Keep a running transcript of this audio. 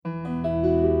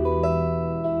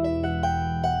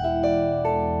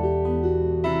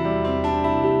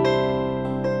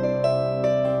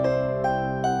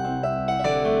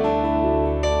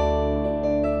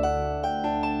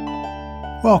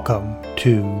Welcome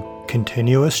to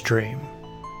Continuous Stream.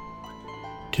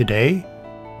 Today,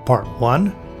 Part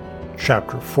 1,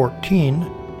 Chapter 14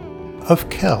 of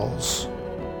Kells,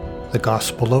 The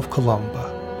Gospel of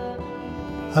Columba,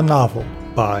 a novel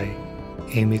by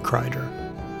Amy Crider.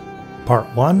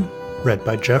 Part 1, read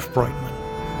by Jeff Breitman.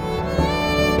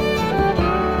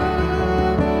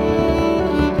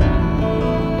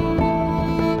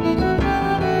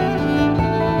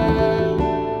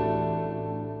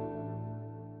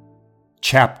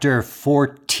 Chapter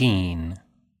 14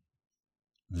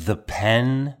 The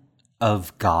Pen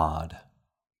of God.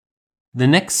 The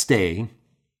next day,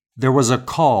 there was a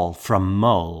call from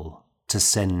Mull to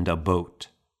send a boat.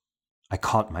 I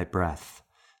caught my breath,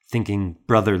 thinking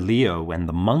Brother Leo and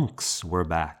the monks were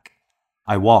back.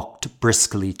 I walked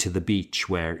briskly to the beach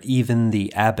where even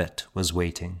the abbot was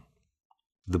waiting.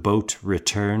 The boat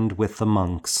returned with the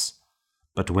monks,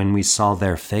 but when we saw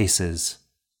their faces,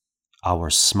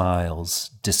 our smiles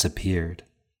disappeared.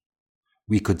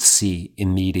 We could see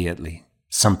immediately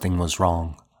something was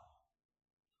wrong.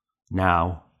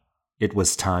 Now it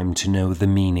was time to know the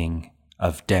meaning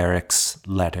of Derek's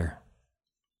letter.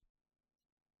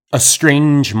 A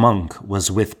strange monk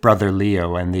was with Brother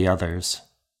Leo and the others,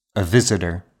 a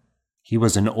visitor. He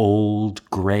was an old,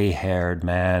 gray-haired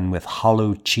man with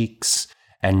hollow cheeks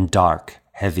and dark,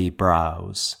 heavy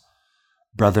brows.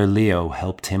 Brother Leo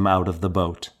helped him out of the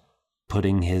boat,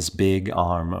 putting his big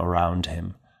arm around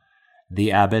him.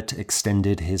 The abbot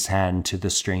extended his hand to the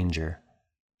stranger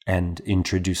and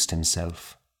introduced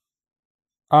himself.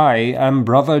 "I am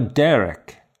Brother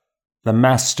Derek, the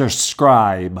master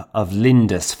scribe of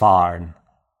Lindisfarne,"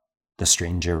 the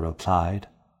stranger replied.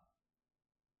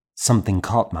 Something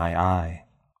caught my eye.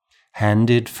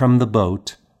 Handed from the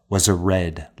boat was a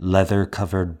red,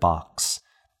 leather-covered box,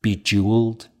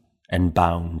 bejeweled and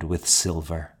bound with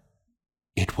silver.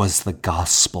 It was the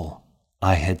gospel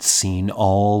I had seen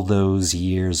all those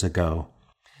years ago,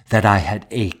 that I had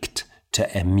ached to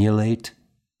emulate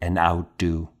and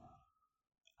outdo.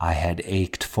 I had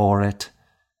ached for it,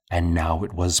 and now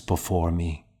it was before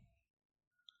me.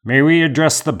 "May we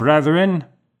address the brethren?"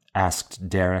 asked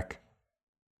Derek.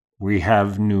 "We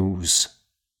have news.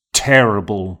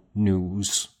 Terrible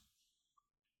news."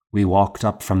 We walked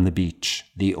up from the beach,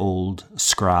 the old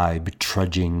scribe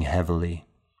trudging heavily.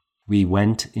 We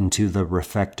went into the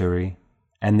refectory,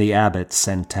 and the abbot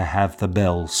sent to have the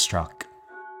bell struck.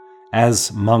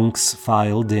 As monks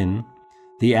filed in,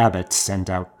 the abbot sent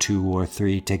out 2 or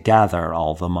 3 to gather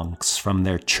all the monks from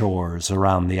their chores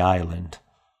around the island.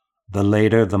 The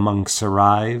later the monks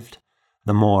arrived,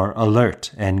 the more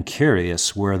alert and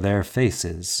curious were their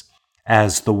faces,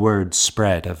 as the word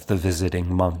spread of the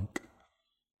visiting monk.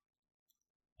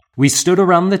 We stood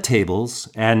around the tables,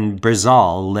 and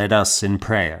Brizal led us in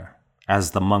prayer,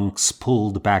 as the monks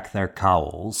pulled back their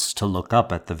cowls to look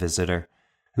up at the visitor,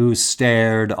 who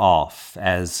stared off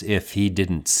as if he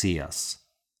didn't see us.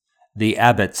 The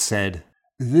abbot said,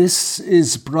 "This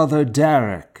is Brother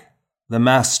Derek, the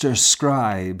master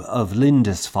scribe of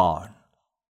Lindisfarne.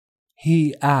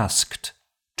 He asked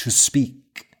to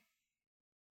speak."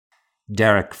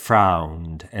 Derek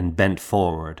frowned and bent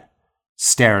forward,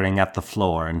 staring at the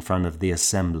floor in front of the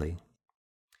assembly.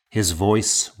 His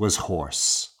voice was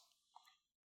hoarse.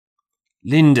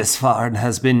 "Lindisfarne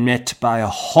has been met by a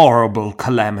horrible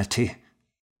calamity.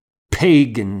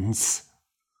 Pagans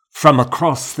from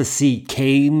across the sea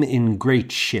came in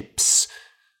great ships,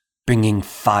 bringing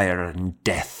fire and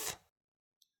death."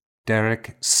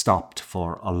 Derek stopped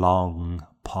for a long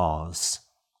pause,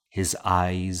 his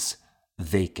eyes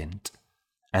vacant,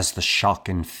 as the shock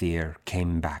and fear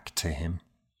came back to him.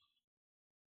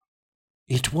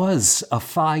 "It was a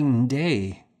fine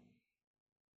day.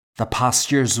 The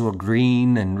pastures were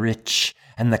green and rich,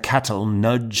 and the cattle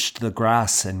nudged the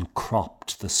grass and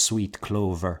cropped the sweet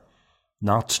clover,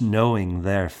 not knowing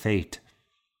their fate,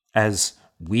 as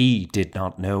we did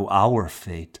not know our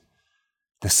fate.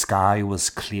 The sky was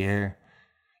clear,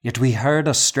 yet we heard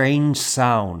a strange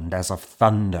sound as of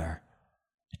thunder.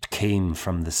 It came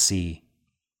from the sea.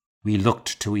 We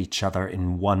looked to each other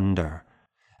in wonder,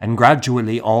 and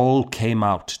gradually all came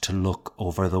out to look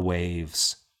over the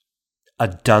waves. A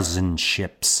dozen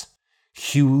ships,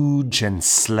 huge and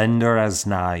slender as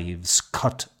knives,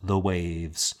 cut the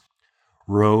waves,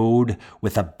 rowed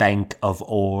with a bank of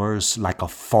oars like a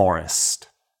forest.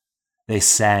 They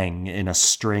sang in a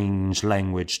strange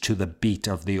language to the beat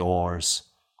of the oars.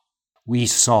 We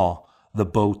saw the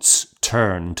boats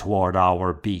turn toward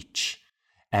our beach,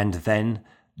 and then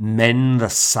men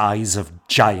the size of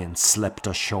giants leapt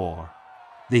ashore.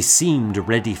 They seemed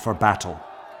ready for battle,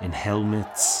 in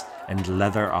helmets and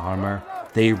leather armor,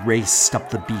 they raced up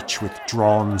the beach with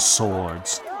drawn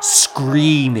swords,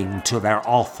 screaming to their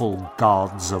awful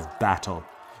gods of battle.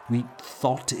 We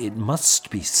thought it must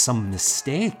be some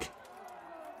mistake.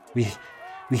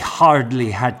 We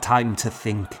hardly had time to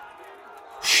think.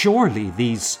 Surely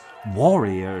these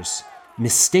warriors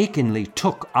mistakenly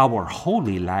took our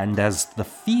holy land as the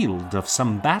field of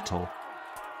some battle.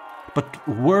 But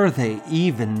were they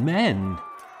even men?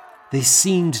 They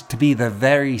seemed to be the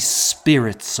very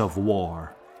spirits of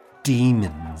war,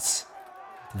 demons.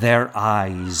 Their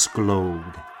eyes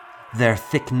glowed, their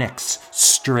thick necks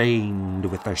strained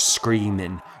with their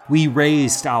screaming. We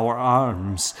raised our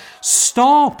arms.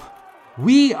 "Stop!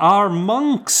 We are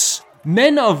monks,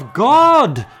 men of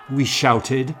God!" we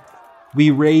shouted. We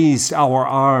raised our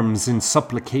arms in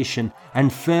supplication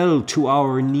and fell to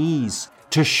our knees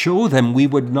to show them we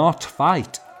would not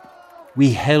fight.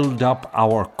 We held up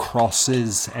our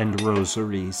crosses and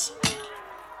rosaries.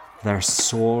 Their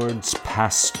swords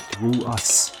passed through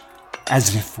us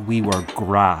as if we were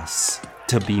grass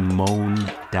to be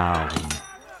mown down.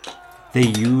 They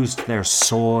used their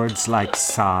swords like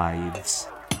scythes,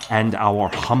 and our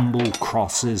humble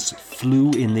crosses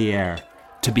flew in the air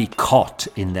to be caught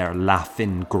in their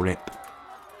laughing grip.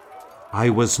 I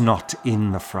was not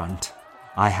in the front.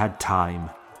 I had time,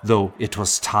 though it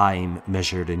was time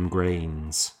measured in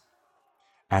grains.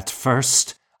 At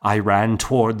first, I ran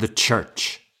toward the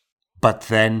church, but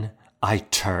then I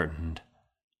turned.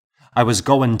 I was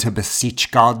going to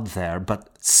beseech God there, but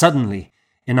suddenly,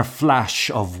 in a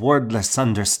flash of wordless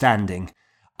understanding,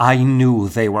 I knew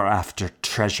they were after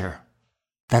treasure,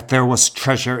 that there was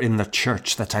treasure in the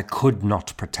church that I could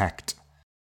not protect.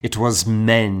 It was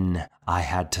men I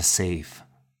had to save.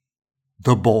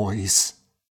 The boys,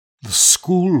 the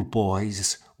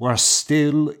schoolboys, were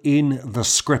still in the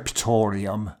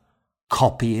scriptorium,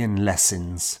 copying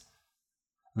lessons.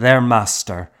 Their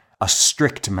master, a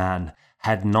strict man,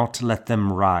 had not let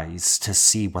them rise to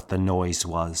see what the noise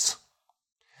was.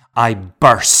 I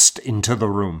burst into the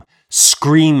room,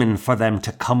 screaming for them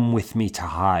to come with me to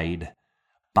hide.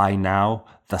 By now,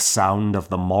 the sound of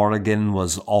the Morrigan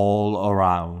was all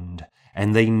around,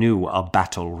 and they knew a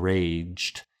battle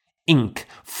raged. Ink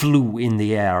flew in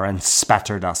the air and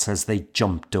spattered us as they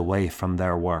jumped away from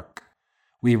their work.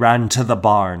 We ran to the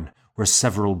barn, where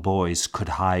several boys could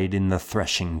hide in the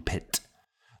threshing pit.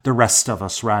 The rest of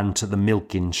us ran to the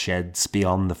milking sheds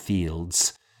beyond the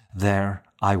fields. There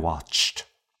I watched.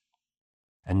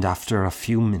 And after a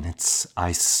few minutes,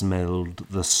 I smelled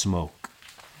the smoke.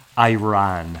 I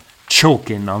ran,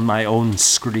 choking on my own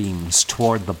screams,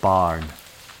 toward the barn.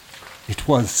 It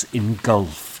was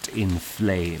engulfed in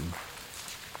flame.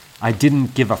 I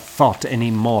didn't give a thought any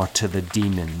more to the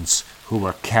demons who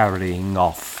were carrying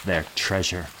off their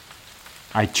treasure.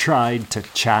 I tried to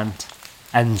chant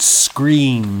and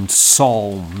screamed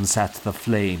psalms at the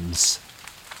flames.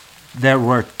 There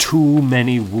were too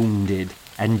many wounded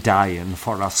and dying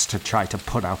for us to try to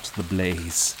put out the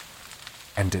blaze,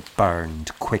 and it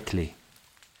burned quickly.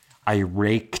 I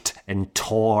raked and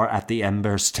tore at the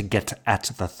embers to get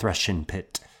at the threshing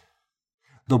pit.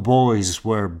 The boys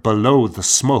were below the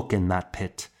smoke in that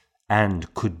pit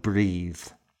and could breathe.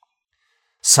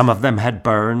 Some of them had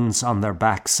burns on their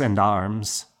backs and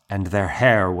arms, and their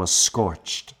hair was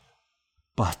scorched.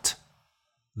 But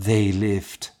they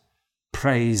lived.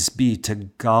 Praise be to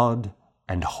God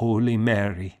and Holy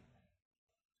Mary.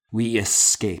 We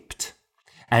escaped,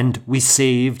 and we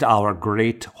saved our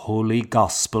great holy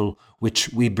gospel, which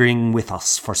we bring with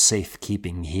us for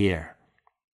safekeeping here.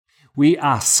 We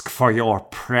ask for your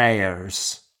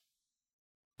prayers.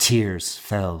 Tears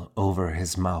fell over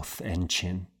his mouth and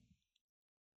chin.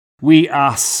 We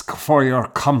ask for your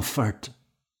comfort,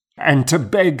 and to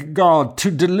beg God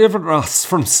to deliver us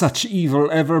from such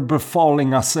evil ever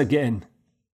befalling us again.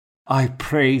 I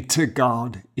pray to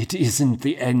God it isn't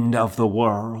the end of the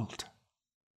world.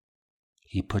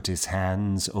 He put his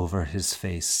hands over his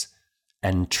face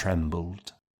and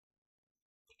trembled.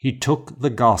 He took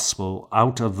the gospel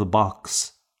out of the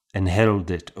box and held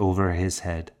it over his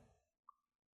head.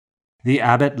 The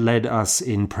abbot led us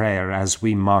in prayer as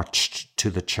we marched to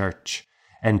the church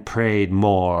and prayed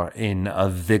more in a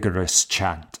vigorous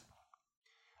chant.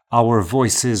 Our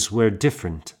voices were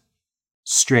different,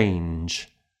 strange,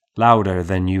 louder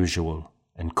than usual,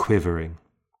 and quivering.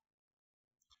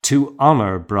 To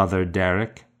honor Brother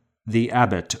Derek, the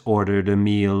abbot ordered a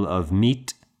meal of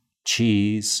meat,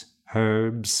 cheese,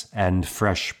 herbs, and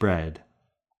fresh bread.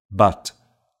 But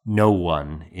no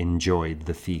one enjoyed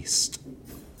the feast.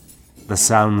 The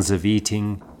sounds of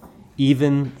eating,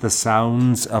 even the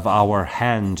sounds of our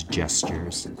hand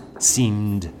gestures,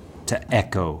 seemed to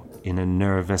echo in a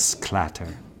nervous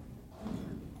clatter.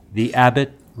 The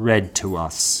abbot read to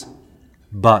us,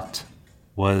 but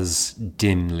was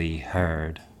dimly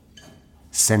heard.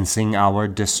 Sensing our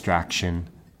distraction,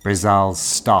 Brizal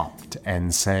stopped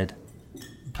and said,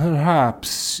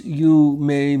 "Perhaps you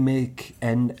may make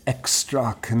an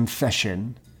extra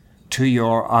confession to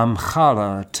your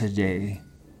Amchara today,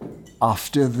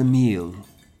 after the meal."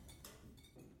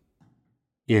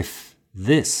 If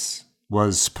this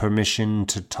was permission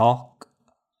to talk,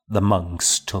 the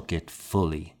monks took it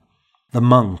fully. The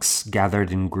monks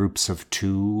gathered in groups of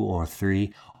 2 or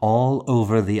 3 all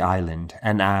over the island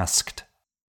and asked,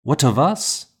 "What of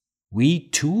us? We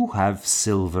too have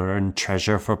silver and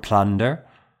treasure for plunder."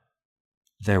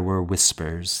 There were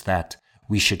whispers that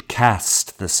we should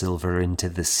cast the silver into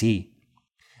the sea,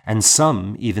 and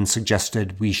some even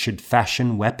suggested we should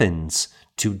fashion weapons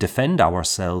to defend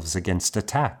ourselves against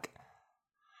attack.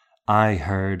 I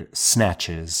heard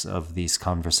snatches of these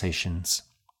conversations.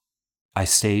 I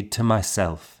stayed to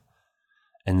myself,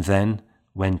 and then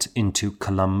went into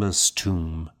Columba's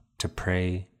tomb to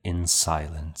pray in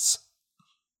silence.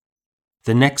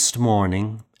 The next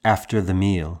morning, after the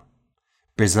meal,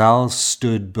 Brizal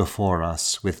stood before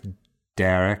us with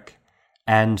Derek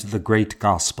and the great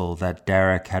gospel that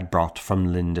Derek had brought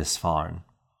from Lindisfarne.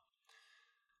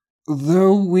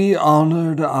 "Though we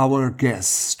honored our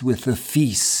guest with a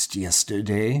feast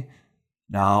yesterday,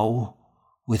 now,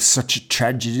 with such a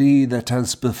tragedy that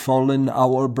has befallen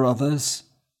our brothers,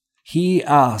 he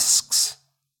asks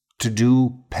to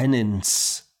do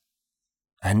penance,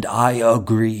 and I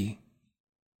agree."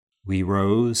 We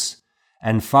rose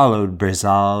and followed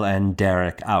Brizal and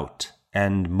Derek out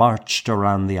and marched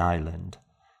around the island,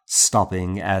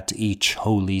 stopping at each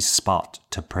holy spot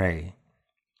to pray.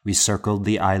 We circled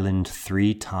the island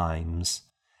 3 times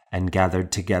and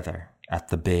gathered together at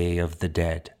the Bay of the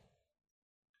Dead.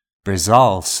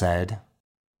 Brizal said,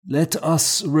 "Let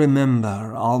us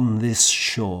remember on this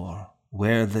shore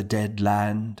where the dead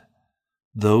land,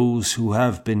 those who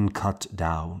have been cut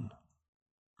down.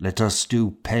 Let us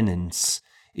do penance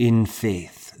in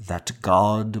faith that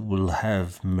God will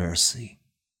have mercy."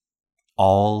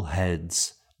 All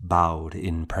heads bowed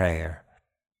in prayer,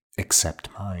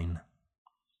 except mine,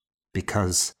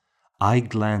 because I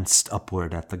glanced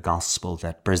upward at the gospel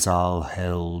that Brizal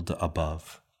held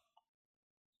above.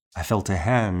 I felt a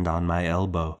hand on my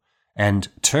elbow and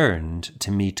turned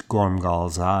to meet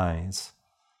Gormgall's eyes.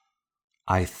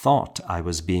 I thought I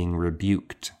was being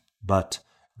rebuked, but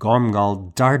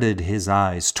Gormgall darted his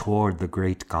eyes toward the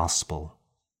great gospel,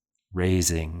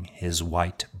 raising his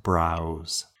white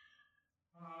brows.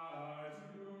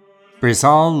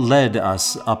 Brizal led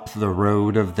us up the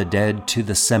road of the dead to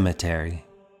the cemetery,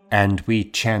 and we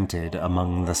chanted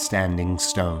among the standing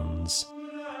stones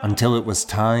until it was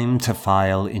time to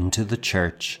file into the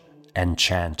church and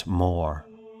chant more.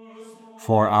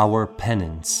 For our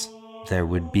penance, there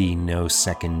would be no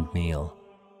second meal.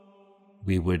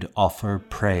 We would offer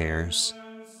prayers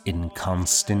in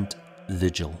constant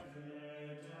vigil.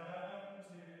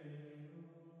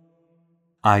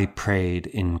 I prayed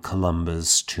in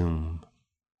Columba's tomb.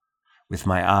 With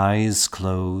my eyes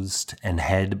closed and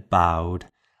head bowed,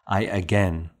 I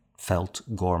again felt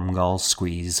Gormgall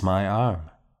squeeze my arm.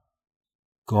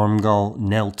 Gormgall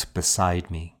knelt beside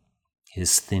me,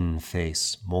 his thin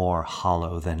face more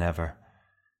hollow than ever,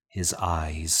 his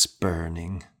eyes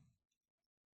burning.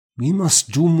 "We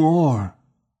must do more.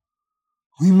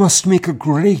 We must make a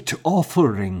great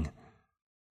offering."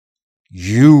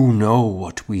 "You know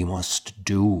what we must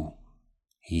do,"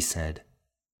 he said.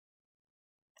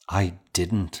 I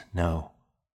didn't know.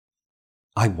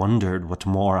 I wondered what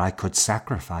more I could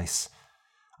sacrifice.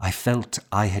 I felt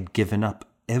I had given up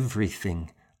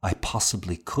everything I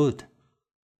possibly could.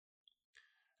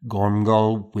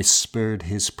 Gormgall whispered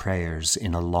his prayers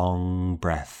in a long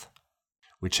breath,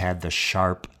 which had the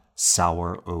sharp,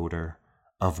 sour odor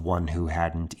of one who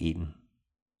hadn't eaten.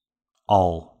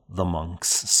 All the monks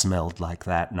smelled like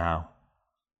that now.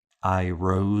 I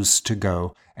rose to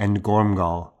go, and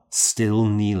Gormgall, still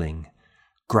kneeling,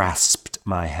 grasped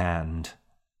my hand.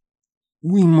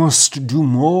 "We must do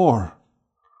more.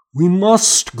 We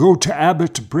must go to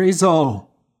Abbot Brizal."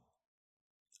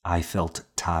 I felt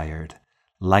tired,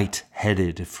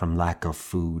 light-headed from lack of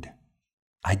food.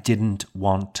 I didn't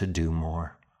want to do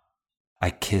more. I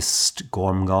kissed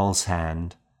Gormgall's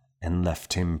hand and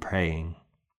left him praying.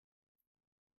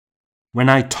 When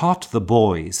I taught the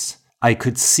boys, I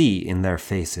could see in their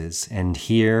faces and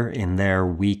hear in their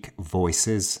weak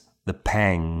voices the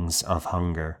pangs of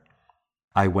hunger.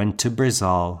 I went to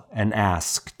Brizal and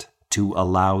asked to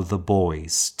allow the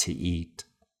boys to eat.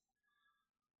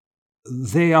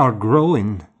 They are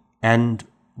growing and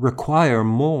require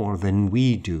more than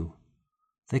we do.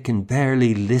 They can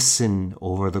barely listen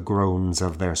over the groans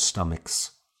of their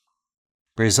stomachs.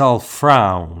 Brizal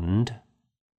frowned,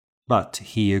 but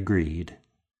he agreed.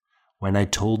 When I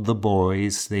told the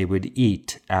boys they would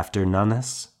eat after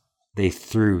Nunnas, they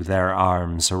threw their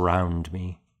arms around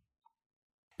me.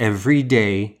 Every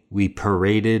day we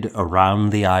paraded around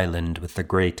the island with the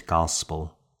great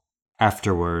gospel.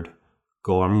 Afterward,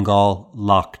 Gormgal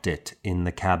locked it in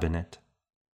the cabinet.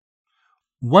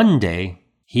 One day,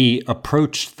 he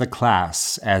approached the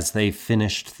class as they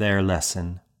finished their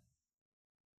lesson.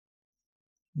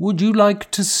 "Would you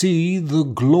like to see the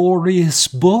glorious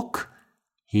book?"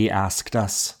 he asked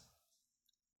us.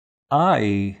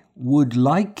 "I would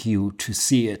like you to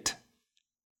see it."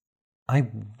 I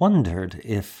wondered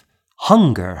if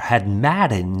hunger had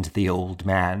maddened the old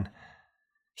man.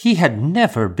 He had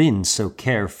never been so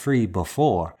carefree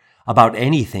before about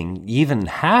anything even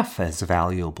half as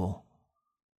valuable.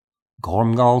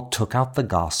 Gormgal took out the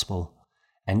gospel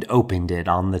and opened it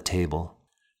on the table,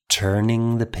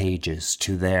 turning the pages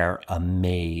to their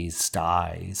amazed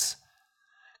eyes.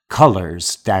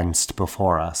 Colors danced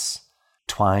before us,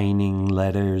 twining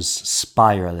letters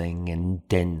spiraling in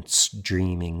dense,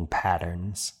 dreaming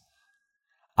patterns.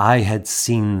 I had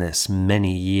seen this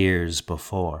many years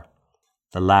before,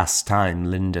 the last time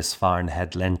Lindisfarne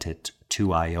had lent it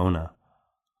to Iona.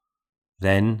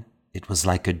 Then it was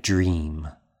like a dream,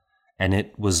 and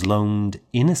it was loaned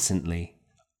innocently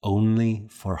only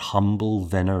for humble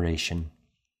veneration.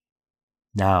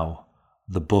 Now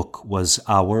the book was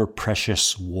our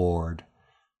precious ward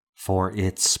for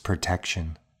its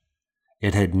protection.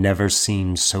 It had never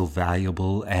seemed so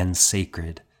valuable and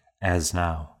sacred as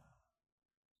now.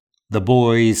 The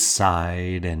boys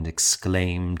sighed and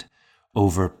exclaimed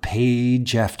over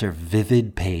page after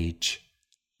vivid page,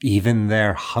 even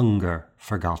their hunger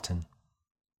forgotten.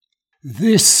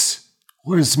 "This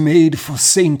was made for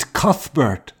St.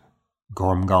 Cuthbert,"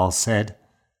 Gormgal said,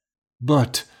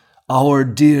 "but our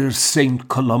dear St.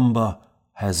 Columba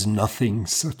has nothing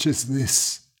such as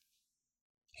this."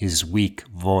 His weak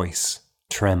voice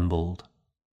trembled.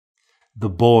 The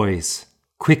boys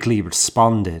quickly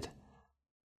responded,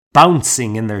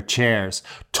 bouncing in their chairs,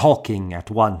 talking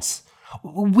at once.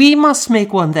 "We must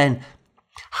make one then.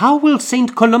 How will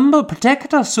St. Columba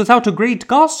protect us without a great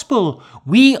gospel?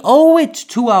 We owe it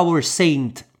to our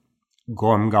saint."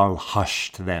 Gormgal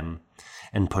hushed them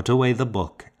and put away the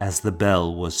book as the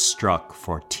bell was struck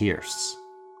for tierce.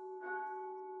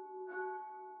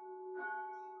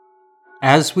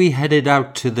 As we headed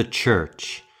out to the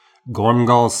church,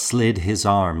 Gormgal slid his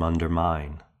arm under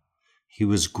mine. He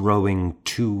was growing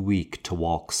too weak to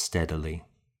walk steadily.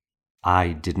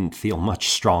 I didn't feel much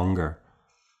stronger.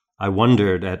 I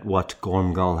wondered at what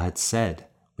Gormgal had said,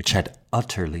 which had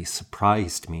utterly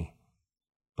surprised me.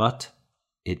 But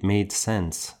it made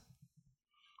sense.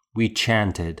 We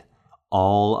chanted,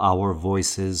 all our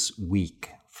voices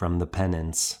weak from the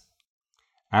penance.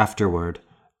 Afterward,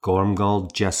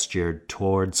 Gormgal gestured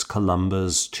towards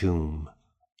Columba's tomb,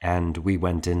 and we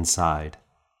went inside.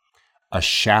 A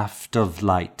shaft of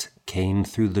light came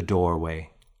through the doorway,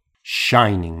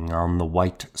 shining on the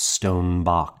white stone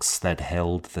box that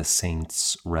held the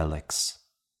saint's relics.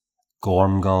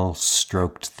 Gormgal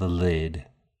stroked the lid,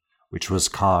 which was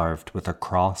carved with a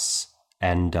cross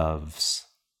and doves.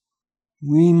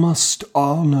 "We must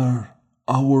honor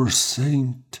our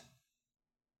saint."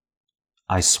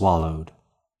 I swallowed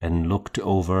and looked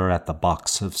over at the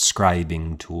box of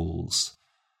scribing tools.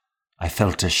 I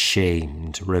felt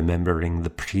ashamed remembering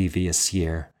the previous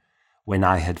year, when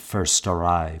I had first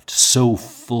arrived, so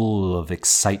full of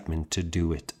excitement to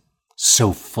do it,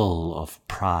 so full of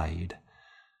pride.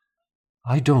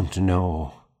 "I don't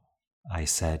know," I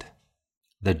said.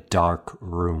 The dark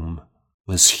room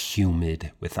was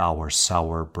humid with our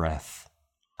sour breath.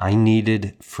 I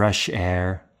needed fresh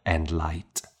air and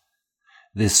light.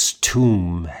 This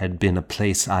tomb had been a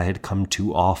place I had come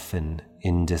to often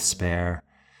in despair,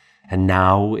 and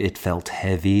now it felt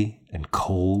heavy and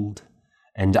cold,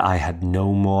 and I had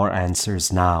no more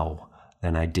answers now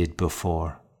than I did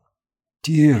before.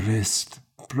 "Dearest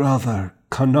brother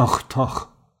Connachtach,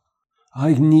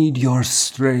 I need your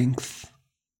strength.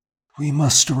 We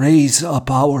must raise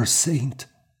up our saint.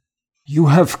 You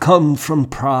have come from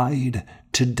pride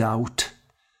to doubt,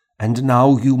 and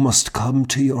now you must come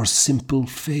to your simple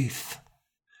faith.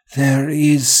 There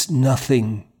is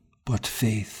nothing but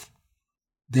faith.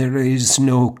 There is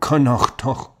no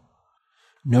Connachtach,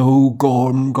 no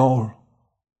Gormgal.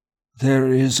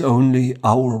 There is only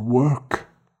our work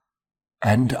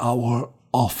and our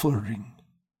offering.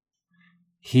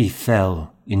 He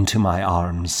fell into my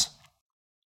arms,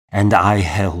 and I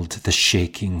held the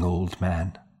shaking old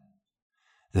man.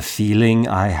 The feeling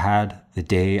I had the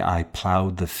day I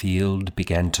plowed the field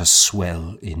began to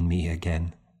swell in me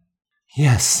again.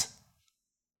 Yes,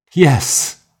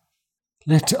 yes,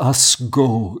 let us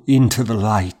go into the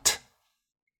light.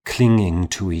 Clinging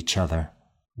to each other,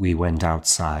 we went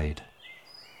outside.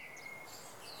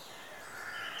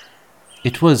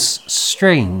 It was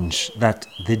strange that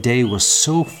the day was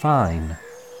so fine,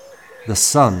 the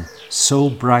sun so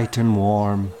bright and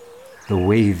warm, the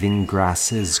waving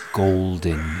grasses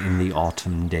golden in the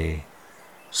autumn day.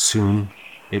 Soon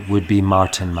it would be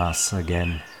Martinmas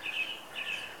again.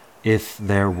 If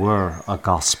there were a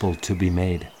gospel to be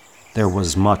made, there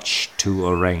was much to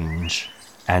arrange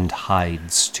and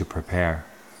hides to prepare.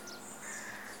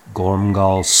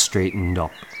 Gormgall straightened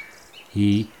up.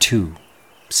 He, too,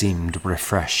 seemed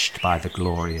refreshed by the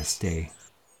glorious day.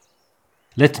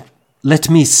 Let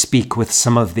me speak with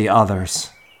some of the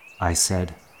others, I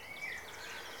said.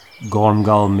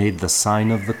 Gormgall made the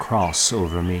sign of the cross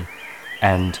over me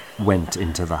and went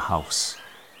into the house.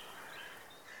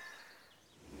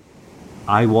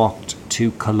 I walked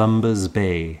to Columba's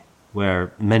Bay,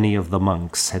 where many of the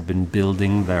monks had been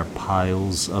building their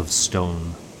piles of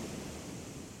stone.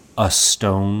 A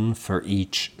stone for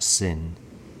each sin.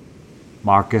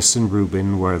 Marcus and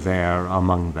Reuben were there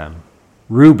among them.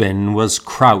 Reuben was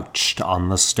crouched on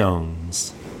the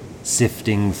stones,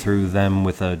 sifting through them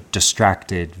with a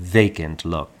distracted, vacant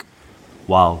look,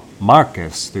 while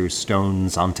Marcus threw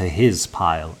stones onto his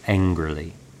pile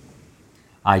angrily.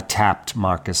 I tapped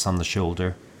Marcus on the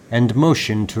shoulder and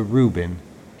motioned to Reuben,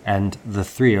 and the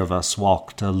three of us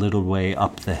walked a little way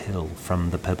up the hill from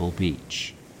the pebble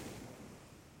beach.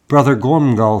 Brother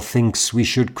Gormgall thinks we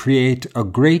should create a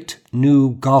great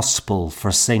new gospel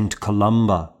for Saint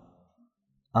Columba.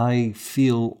 I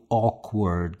feel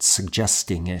awkward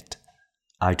suggesting it,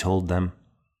 I told them.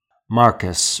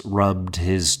 Marcus rubbed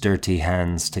his dirty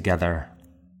hands together.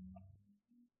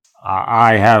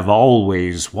 I have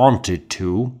always wanted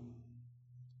to.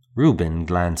 Reuben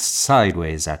glanced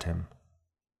sideways at him.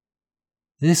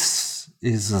 This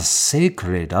is a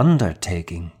sacred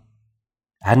undertaking,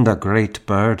 and a great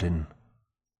burden.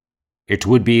 It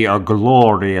would be a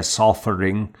glorious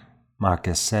offering,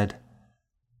 Marcus said.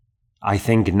 I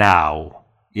think now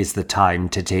is the time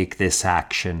to take this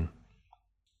action.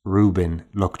 Reuben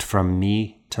looked from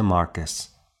me to Marcus.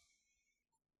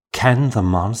 Can the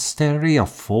monastery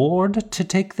afford to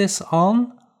take this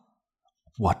on?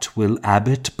 What will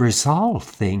Abbot Brizal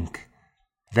think?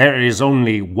 There is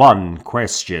only one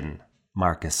question,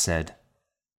 Marcus said.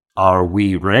 Are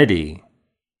we ready?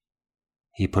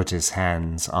 He put his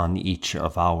hands on each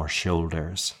of our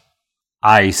shoulders.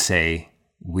 I say,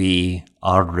 we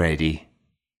are ready.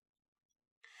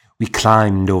 We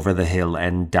climbed over the hill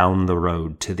and down the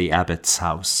road to the abbot's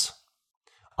house.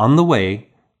 On the way,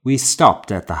 we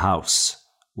stopped at the house,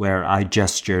 where I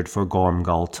gestured for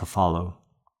Gormgall to follow.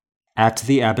 At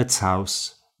the abbot's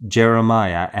house,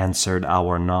 Jeremiah answered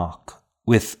our knock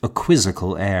with a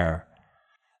quizzical air.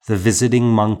 The visiting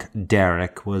monk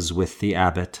Derek was with the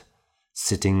abbot,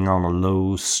 sitting on a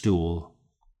low stool,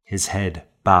 his head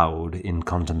bowed in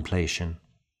contemplation.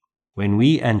 When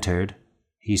we entered,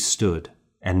 he stood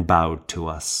and bowed to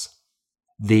us.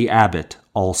 The abbot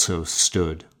also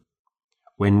stood.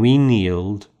 When we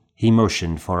kneeled, he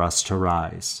motioned for us to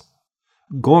rise.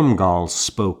 Gormgall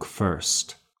spoke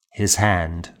first, his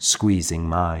hand squeezing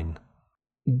mine.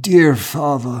 Dear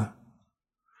Father,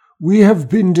 we have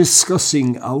been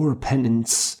discussing our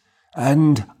penance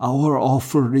and our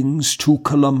offerings to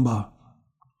Columba,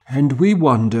 and we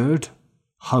wondered,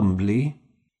 humbly,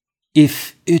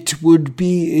 if it would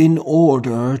be in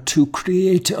order to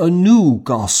create a new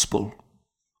gospel,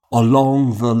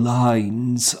 along the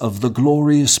lines of the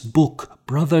glorious book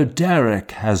Brother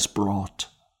Derek has brought.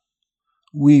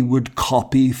 We would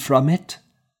copy from it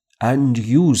and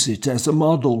use it as a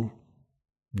model.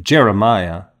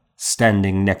 Jeremiah,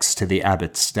 standing next to the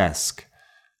abbot's desk,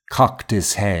 cocked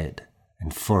his head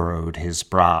and furrowed his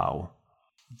brow.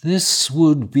 This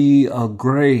would be a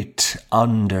great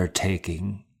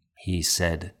undertaking, he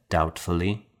said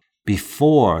doubtfully.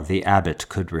 Before the abbot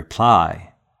could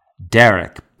reply,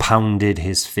 Derek pounded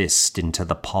his fist into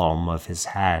the palm of his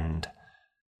hand.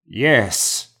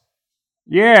 Yes,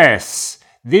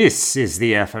 this is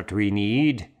the effort we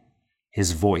need.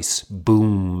 His voice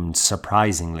boomed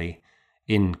surprisingly,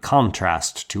 in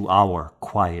contrast to our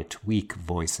quiet, weak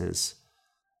voices.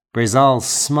 Brizal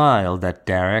smiled at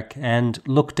Derek and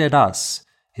looked at us,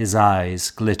 his eyes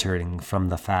glittering from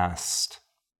the fast.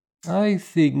 I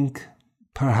think,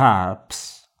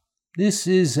 perhaps, This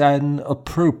is an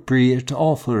appropriate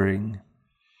offering.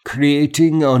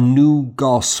 Creating a new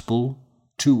gospel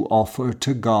to offer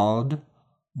to God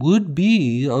would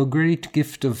be a great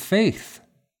gift of faith.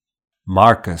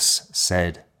 Marcus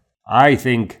said, I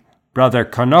think Brother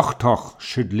Connachtoch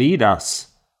should lead us.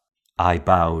 I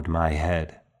bowed my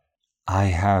head. I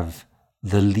have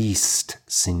the least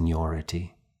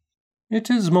seniority. It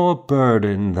is more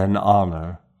burden than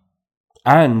honor,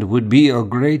 and would be a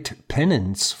great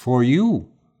penance for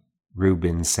you,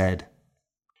 Reuben said.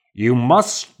 You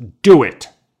must do it,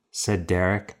 said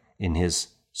Derek in his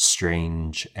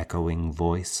strange echoing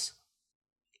voice.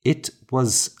 It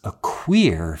was a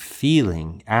queer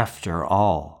feeling after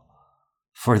all,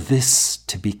 for this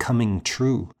to be coming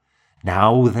true,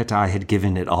 now that I had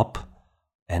given it up,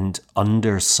 and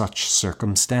under such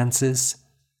circumstances,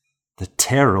 the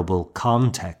terrible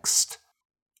context.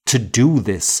 To do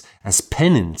this as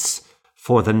penance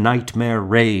for the nightmare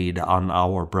raid on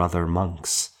our brother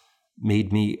monks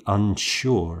made me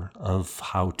unsure of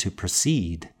how to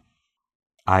proceed.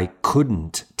 I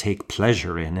couldn't take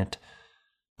pleasure in it,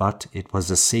 but it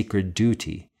was a sacred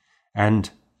duty,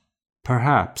 and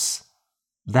perhaps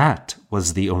that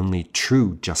was the only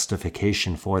true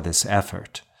justification for this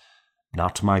effort.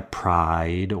 Not my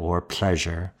pride or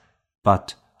pleasure,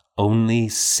 but only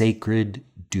sacred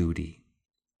duty.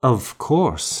 Of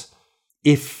course,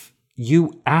 if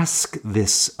you ask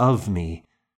this of me,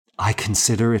 I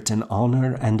consider it an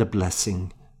honor and a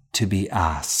blessing to be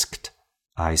asked,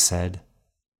 I said.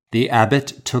 The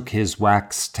abbot took his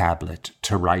wax tablet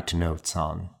to write notes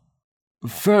on.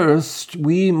 First,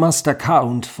 we must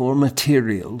account for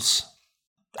materials.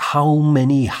 How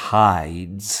many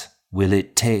hides will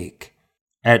it take?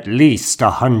 At least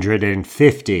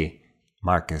 150,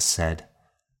 Marcus said.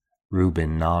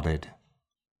 Reuben nodded.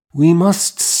 We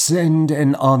must send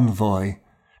an envoy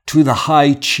to the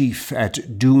High Chief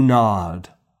at Dunard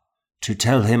to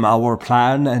tell him our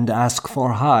plan and ask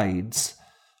for hides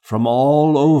from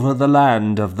all over the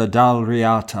land of the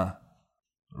Dalriata.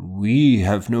 We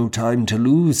have no time to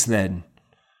lose then,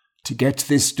 to get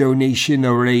this donation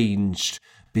arranged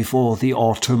before the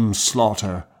autumn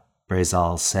slaughter,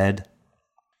 Brazal said.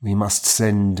 We must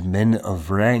send men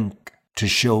of rank to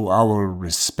show our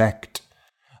respect.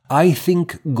 I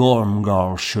think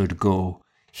Gormgal should go.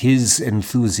 His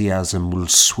enthusiasm will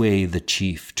sway the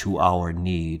chief to our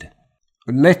need.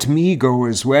 Let me go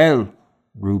as well,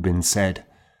 Reuben said.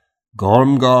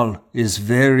 Gormgal is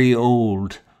very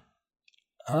old.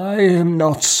 I am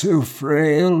not so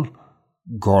frail,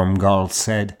 Gormgal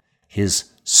said,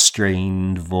 his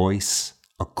strained voice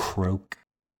a croak.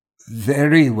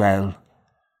 Very well,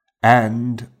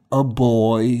 and a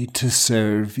boy to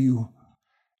serve you.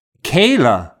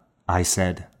 Kayla, I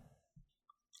said.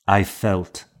 I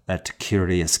felt that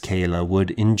curious Kayla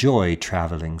would enjoy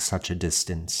traveling such a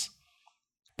distance.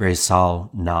 Brazal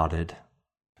nodded.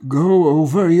 Go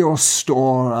over your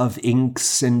store of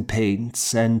inks and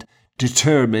paints and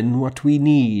determine what we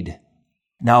need.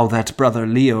 Now that Brother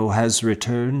Leo has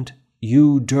returned,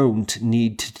 you don't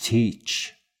need to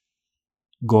teach.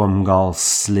 Gormgal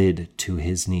slid to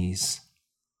his knees.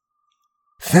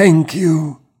 Thank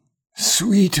you,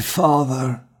 sweet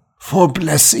Father, for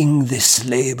blessing this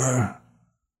labor.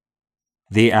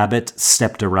 The abbot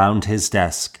stepped around his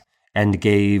desk and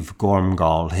gave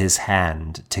Gormgal his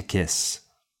hand to kiss.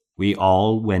 We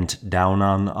all went down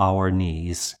on our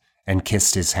knees and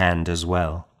kissed his hand as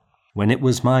well. When it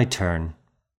was my turn,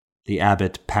 the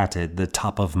abbot patted the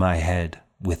top of my head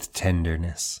with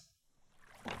tenderness.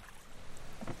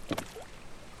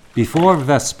 Before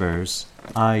Vespers,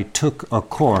 I took a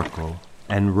coracle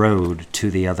and rode to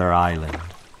the other island.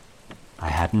 I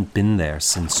hadn't been there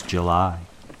since July.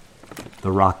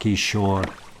 The rocky shore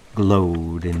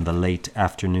glowed in the late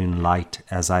afternoon light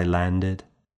as I landed.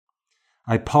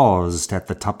 I paused at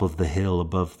the top of the hill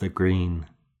above the green.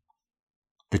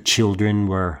 The children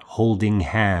were holding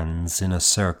hands in a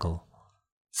circle,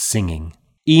 singing.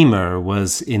 Emer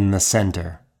was in the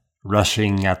center,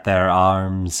 rushing at their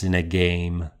arms in a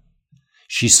game.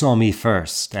 She saw me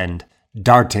first and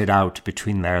darted out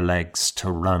between their legs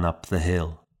to run up the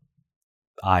hill.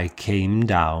 I came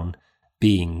down,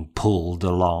 being pulled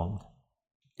along.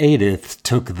 Edith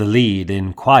took the lead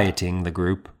in quieting the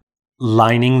group,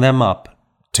 lining them up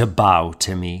to bow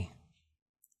to me.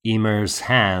 Emer's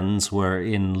hands were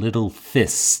in little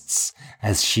fists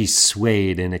as she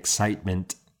swayed in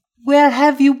excitement. Where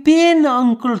have you been,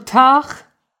 Uncle Tach?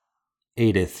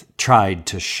 Edith tried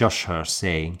to shush her,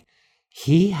 saying,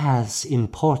 He has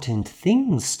important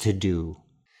things to do.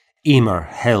 Emer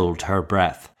held her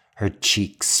breath, her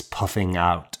cheeks puffing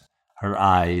out, her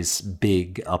eyes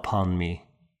big upon me.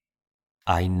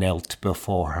 I knelt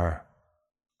before her.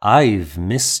 I've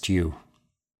missed you.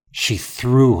 She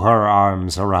threw her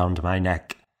arms around my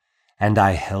neck, and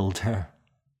I held her.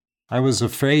 I was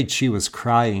afraid she was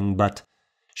crying, but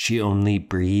she only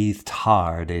breathed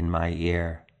hard in my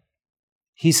ear.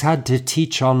 He's had to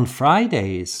teach on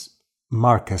Fridays,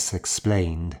 Marcus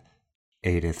explained,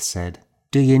 Edith said.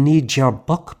 Do you need your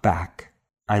book back?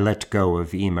 I let go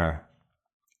of Emer.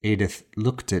 Edith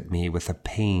looked at me with a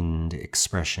pained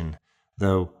expression,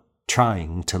 though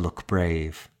trying to look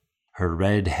brave. Her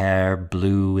red hair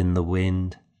blew in the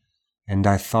wind, and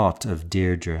I thought of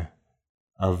Deirdre,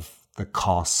 of the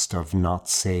cost of not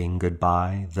saying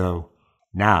goodbye, though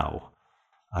now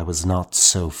I was not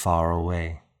so far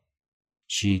away.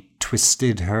 She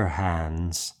twisted her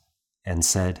hands and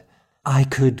said, I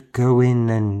could go in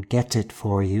and get it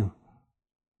for you.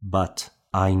 But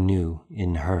I knew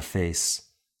in her face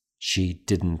she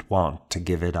didn't want to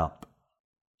give it up.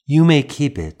 You may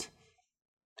keep it,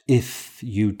 if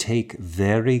you take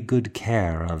very good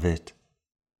care of it.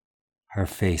 Her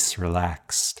face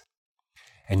relaxed,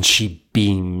 and she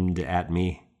beamed at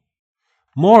me.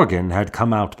 Morgan had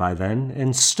come out by then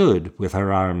and stood with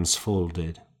her arms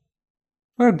folded.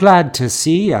 We're glad to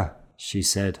see you, she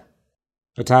said,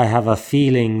 but I have a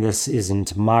feeling this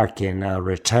isn't marking a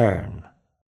return.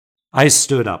 I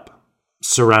stood up,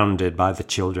 surrounded by the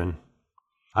children.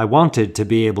 I wanted to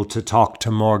be able to talk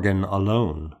to Morgan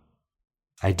alone.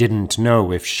 I didn't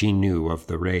know if she knew of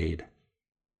the raid.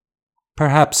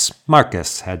 Perhaps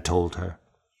Marcus had told her.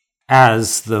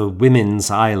 As the Women's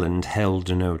Island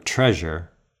held no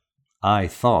treasure, I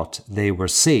thought they were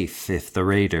safe if the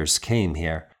raiders came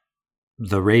here.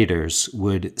 The raiders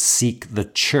would seek the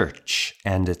church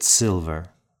and its silver.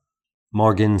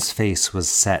 Morgan's face was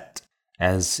set,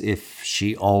 as if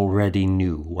she already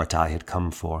knew what I had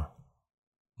come for.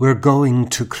 We're going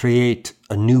to create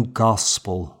a new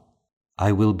gospel.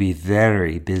 I will be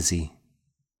very busy.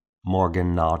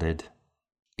 Morgan nodded.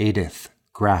 Edith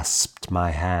grasped my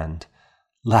hand,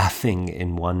 laughing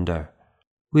in wonder.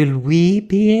 Will we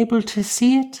be able to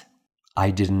see it? I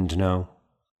didn't know.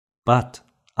 But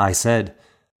I said,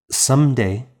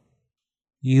 someday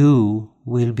you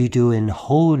will be doing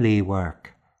holy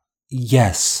work.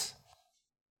 Yes.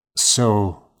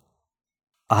 So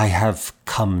I have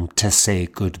come to say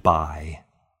goodbye.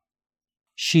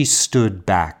 She stood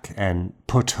back and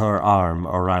put her arm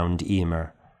around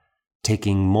Emer,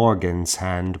 taking Morgan's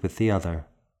hand with the other.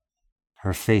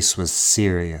 Her face was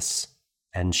serious,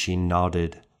 and she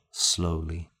nodded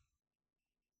slowly.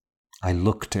 I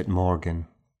looked at Morgan,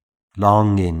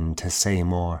 longing to say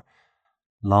more,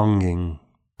 longing,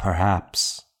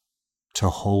 perhaps, to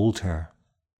hold her.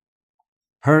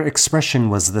 Her expression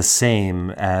was the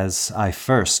same as I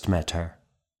first met her,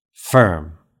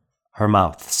 firm, her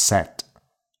mouth set.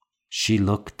 She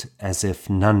looked as if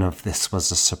none of this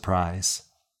was a surprise,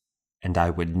 and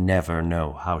I would never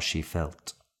know how she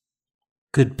felt.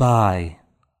 Goodbye,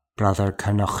 Brother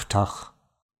Connachtach.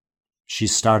 She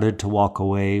started to walk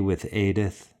away with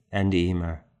Edith and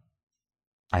Emer.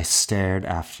 I stared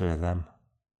after them,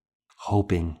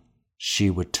 hoping she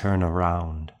would turn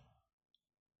around.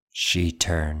 She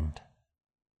turned.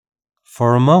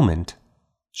 For a moment,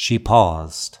 she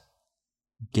paused,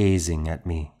 gazing at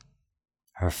me,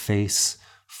 her face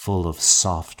full of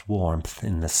soft warmth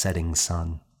in the setting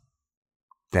sun.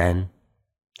 Then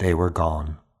they were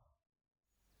gone.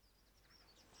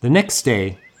 The next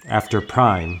day, after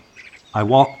prime, I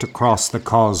walked across the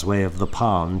causeway of the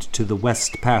pond to the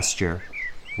west pasture,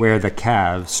 where the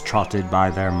calves trotted by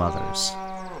their mothers.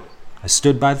 I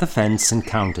stood by the fence and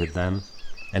counted them,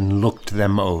 and looked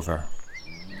them over.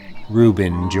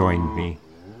 Reuben joined me.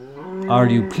 Are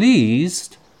you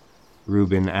pleased?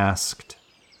 Reuben asked.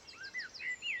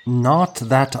 Not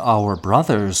that our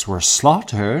brothers were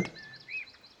slaughtered.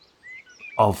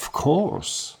 Of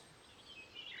course.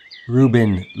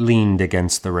 Reuben leaned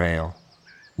against the rail,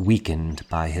 weakened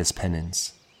by his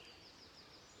penance.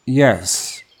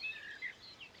 Yes,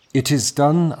 it is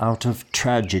done out of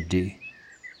tragedy.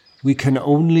 We can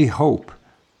only hope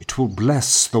it will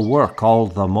bless the work all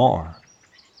the more.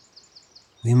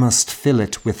 We must fill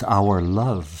it with our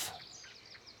love,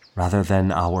 rather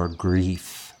than our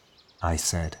grief, I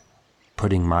said,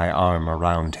 putting my arm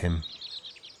around him.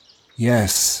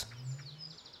 Yes.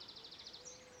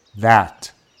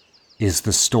 That is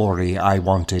the story I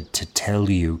wanted to tell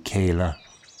you, Kayla.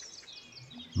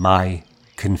 My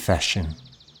confession.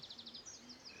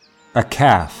 A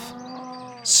calf,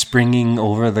 springing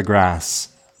over the grass,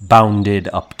 bounded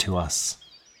up to us.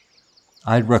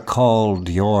 I recalled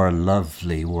your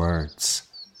lovely words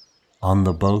on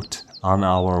the boat on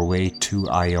our way to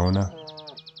Iona.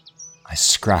 I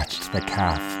scratched the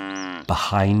calf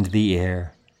behind the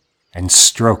ear and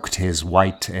stroked his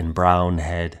white and brown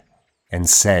head and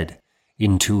said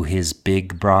into his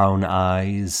big brown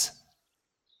eyes,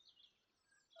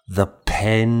 "The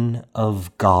pen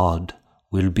of God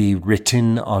will be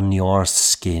written on your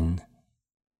skin,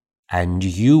 and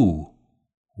you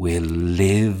will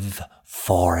live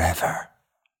forever."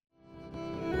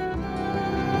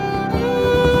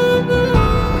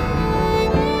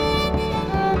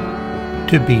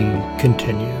 To be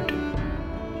continued.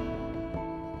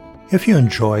 If you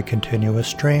enjoy Continuous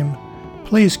Stream,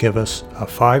 please give us a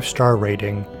 5-star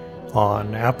rating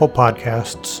on Apple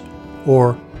Podcasts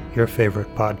or your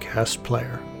favorite podcast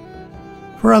player.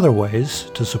 For other ways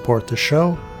to support the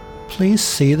show, please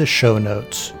see the show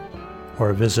notes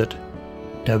or visit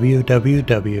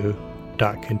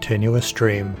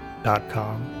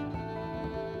www.continuousstream.com.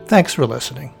 Thanks for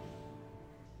listening.